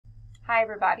Hi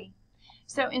everybody.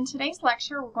 So in today's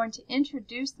lecture we're going to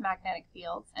introduce magnetic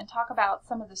fields and talk about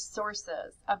some of the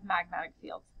sources of magnetic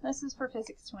fields. This is for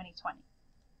Physics 2020.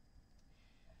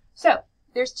 So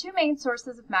there's two main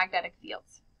sources of magnetic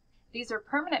fields. These are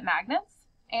permanent magnets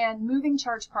and moving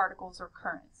charged particles or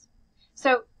currents.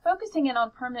 So focusing in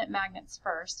on permanent magnets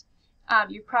first,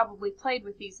 you've probably played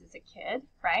with these as a kid,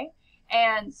 right?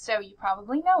 And so you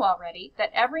probably know already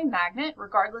that every magnet,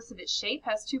 regardless of its shape,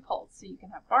 has two poles. So you can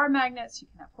have bar magnets, you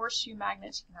can have horseshoe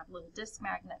magnets, you can have little disc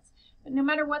magnets. But no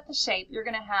matter what the shape, you're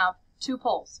going to have two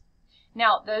poles.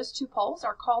 Now, those two poles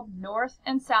are called north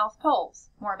and south poles.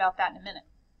 More about that in a minute.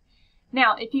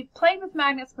 Now, if you've played with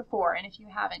magnets before, and if you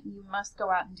haven't, you must go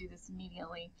out and do this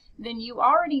immediately, then you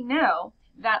already know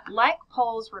that like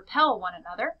poles repel one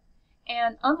another,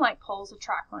 and unlike poles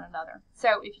attract one another.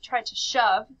 So if you try to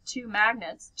shove two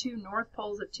magnets, two north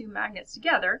poles of two magnets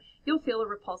together, you'll feel a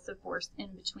repulsive force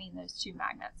in between those two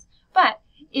magnets. But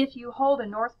if you hold a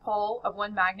north pole of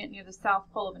one magnet near the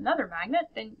south pole of another magnet,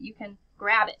 then you can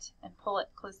grab it and pull it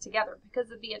close together because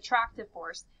of the attractive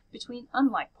force between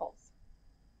unlike poles.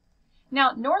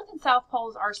 Now, north and south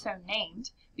poles are so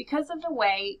named because of the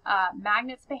way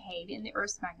magnets behave in the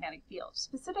Earth's magnetic field.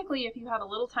 Specifically, if you have a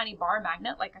little tiny bar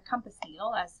magnet like a compass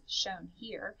needle, as shown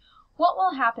here, what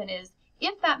will happen is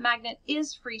if that magnet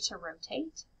is free to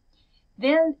rotate,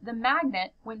 then the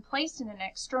magnet, when placed in an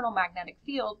external magnetic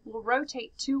field, will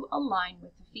rotate to align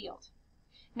with the field.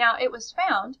 Now, it was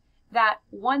found that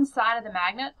one side of the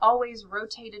magnet always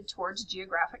rotated towards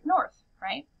geographic north,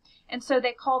 right? And so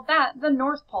they called that the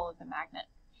north pole of the magnet,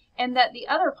 and that the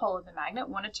other pole of the magnet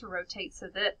wanted to rotate so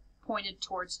that it pointed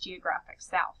towards geographic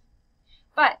south.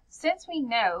 But since we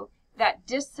know that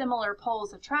dissimilar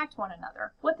poles attract one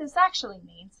another, what this actually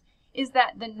means is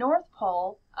that the north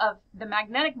pole of the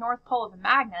magnetic north pole of the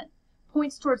magnet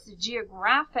points towards the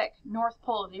geographic north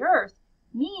pole of the Earth,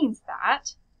 means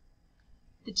that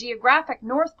the geographic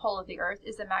north pole of the Earth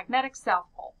is a magnetic south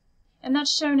pole. And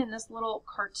that's shown in this little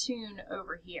cartoon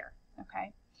over here,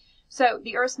 okay? So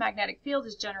the Earth's magnetic field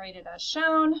is generated as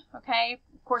shown, okay?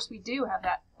 Of course, we do have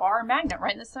that bar magnet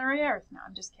right in the center of the Earth. No,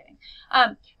 I'm just kidding.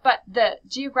 But the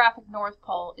geographic north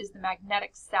pole is the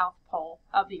magnetic south pole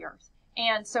of the Earth.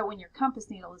 And so when your compass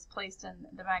needle is placed in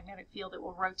the magnetic field, it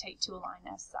will rotate to align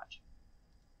as such.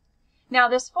 Now,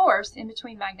 this force in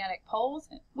between magnetic poles,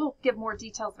 we'll give more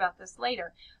details about this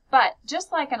later, but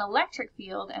just like an electric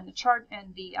field and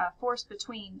the force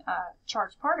between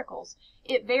charged particles,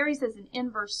 it varies as an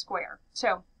inverse square.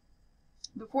 So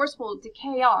the force will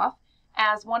decay off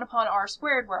as 1 upon r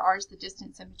squared, where r is the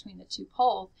distance in between the two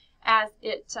poles. As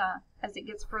it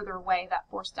gets further away, that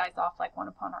force dies off like 1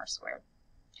 upon r squared.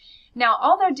 Now,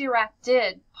 although Dirac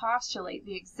did postulate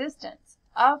the existence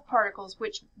of particles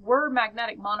which were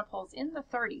magnetic monopoles in the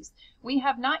 30s, we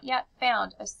have not yet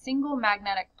found a single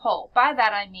magnetic pole. By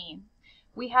that I mean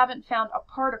we haven't found a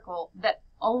particle that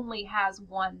only has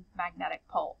one magnetic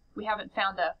pole. We haven't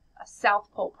found a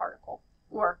south pole particle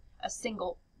or a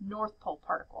single north pole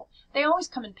particle. They always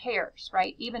come in pairs,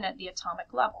 right, even at the atomic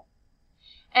level.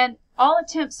 And all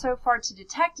attempts so far to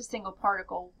detect a single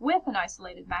particle with an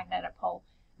isolated magnetic pole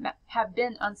have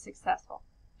been unsuccessful.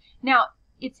 Now,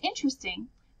 it's interesting,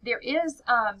 there is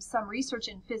some research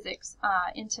in physics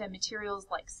into materials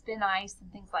like spin ice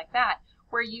and things like that,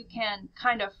 where you can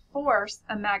kind of force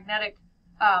a magnetic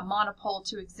monopole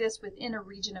to exist within a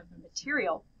region of the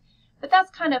material. But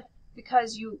that's kind of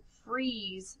because you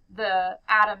freeze the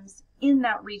atoms in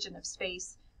that region of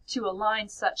space to align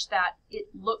such that it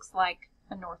looks like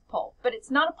a north pole. But it's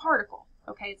not a particle,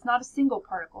 okay? It's not a single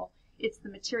particle. It's the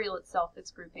material itself that's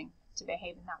grouping to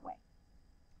behave in that way.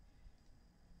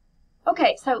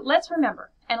 Okay, so let's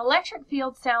remember, an electric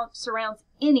field surrounds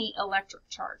any electric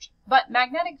charge, but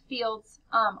magnetic fields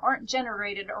aren't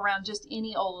generated around just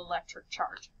any old electric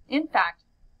charge. In fact,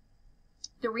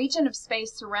 the region of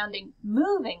space surrounding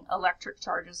moving electric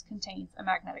charges contains a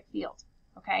magnetic field,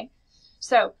 okay?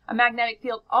 So a magnetic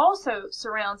field also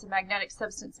surrounds a magnetic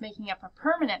substance making up a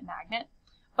permanent magnet,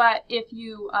 but if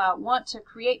you want to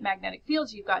create magnetic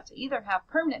fields, you've got to either have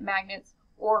permanent magnets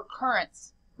or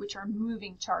currents, which are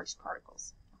moving charged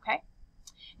particles, okay?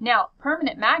 Now,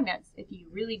 permanent magnets, if you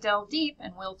really delve deep,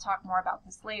 and we'll talk more about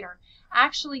this later,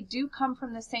 actually do come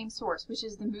from the same source, which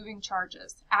is the moving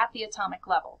charges at the atomic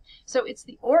level. So it's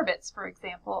the orbits, for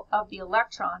example, of the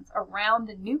electrons around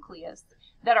the nucleus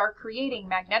that are creating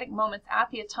magnetic moments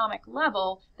at the atomic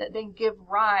level that then give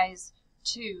rise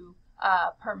to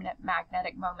permanent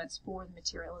magnetic moments for the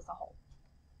material as a whole.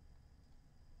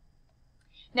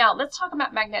 Now, let's talk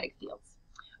about magnetic fields.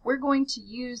 We're going to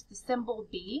use the symbol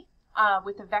B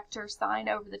with a vector sign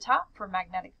over the top for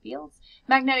magnetic fields.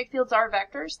 Magnetic fields are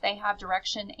vectors. They have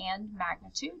direction and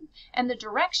magnitude. And the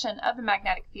direction of a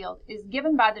magnetic field is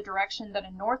given by the direction that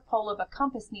a north pole of a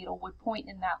compass needle would point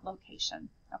in that location.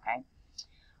 Okay.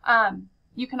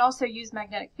 You can also use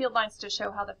magnetic field lines to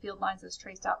show how the field lines as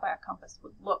traced out by a compass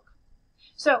would look.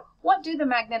 So what do the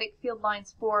magnetic field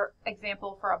lines, for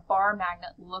example, for a bar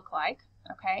magnet look like?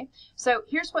 Okay, so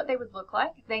here's what they would look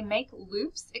like. They make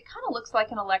loops. It kind of looks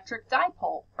like an electric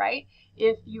dipole, right?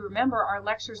 If you remember our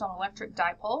lectures on electric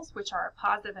dipoles, which are a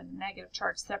positive and a negative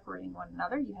charge separating one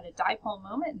another, you had a dipole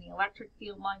moment and the electric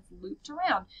field lines looped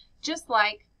around, just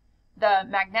like the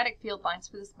magnetic field lines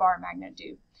for this bar magnet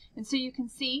do. And so you can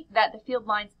see that the field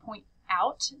lines point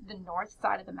out the north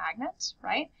side of the magnet,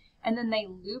 right? And then they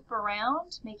loop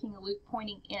around, making a loop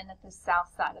pointing in at the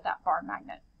south side of that bar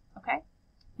magnet, okay?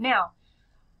 Now,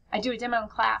 I do a demo in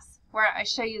class where I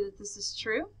show you that this is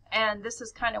true, and this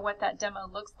is kind of what that demo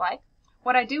looks like.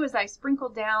 What I do is I sprinkle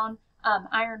down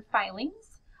iron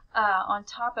filings on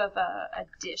top of a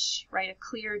dish, right, a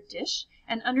clear dish,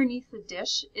 and underneath the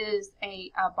dish is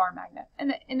a bar magnet,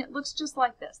 and it looks just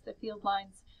like this. The field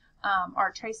lines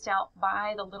are traced out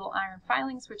by the little iron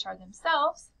filings, which are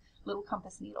themselves little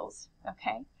compass needles,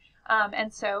 okay?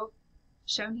 And so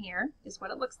shown here is what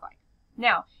it looks like.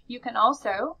 Now, you can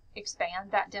also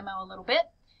expand that demo a little bit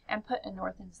and put a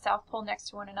north and south pole next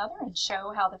to one another and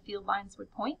show how the field lines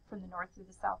would point from the north to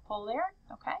the south pole there,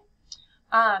 okay?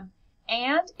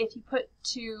 And if you put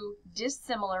two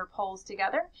dissimilar poles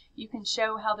together, you can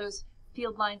show how those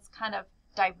field lines kind of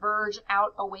diverge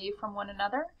out away from one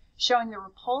another, showing the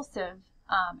repulsive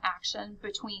action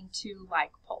between two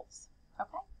like poles,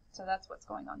 okay? So that's what's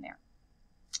going on there.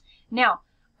 Now,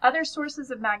 other sources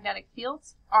of magnetic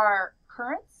fields are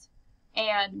currents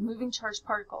and moving charged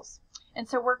particles. And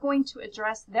so we're going to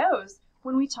address those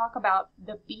when we talk about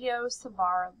the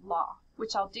Biot-Savart law,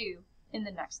 which I'll do in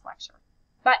the next lecture.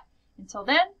 But until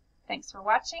then, thanks for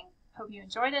watching. Hope you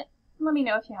enjoyed it. Let me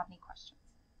know if you have any questions.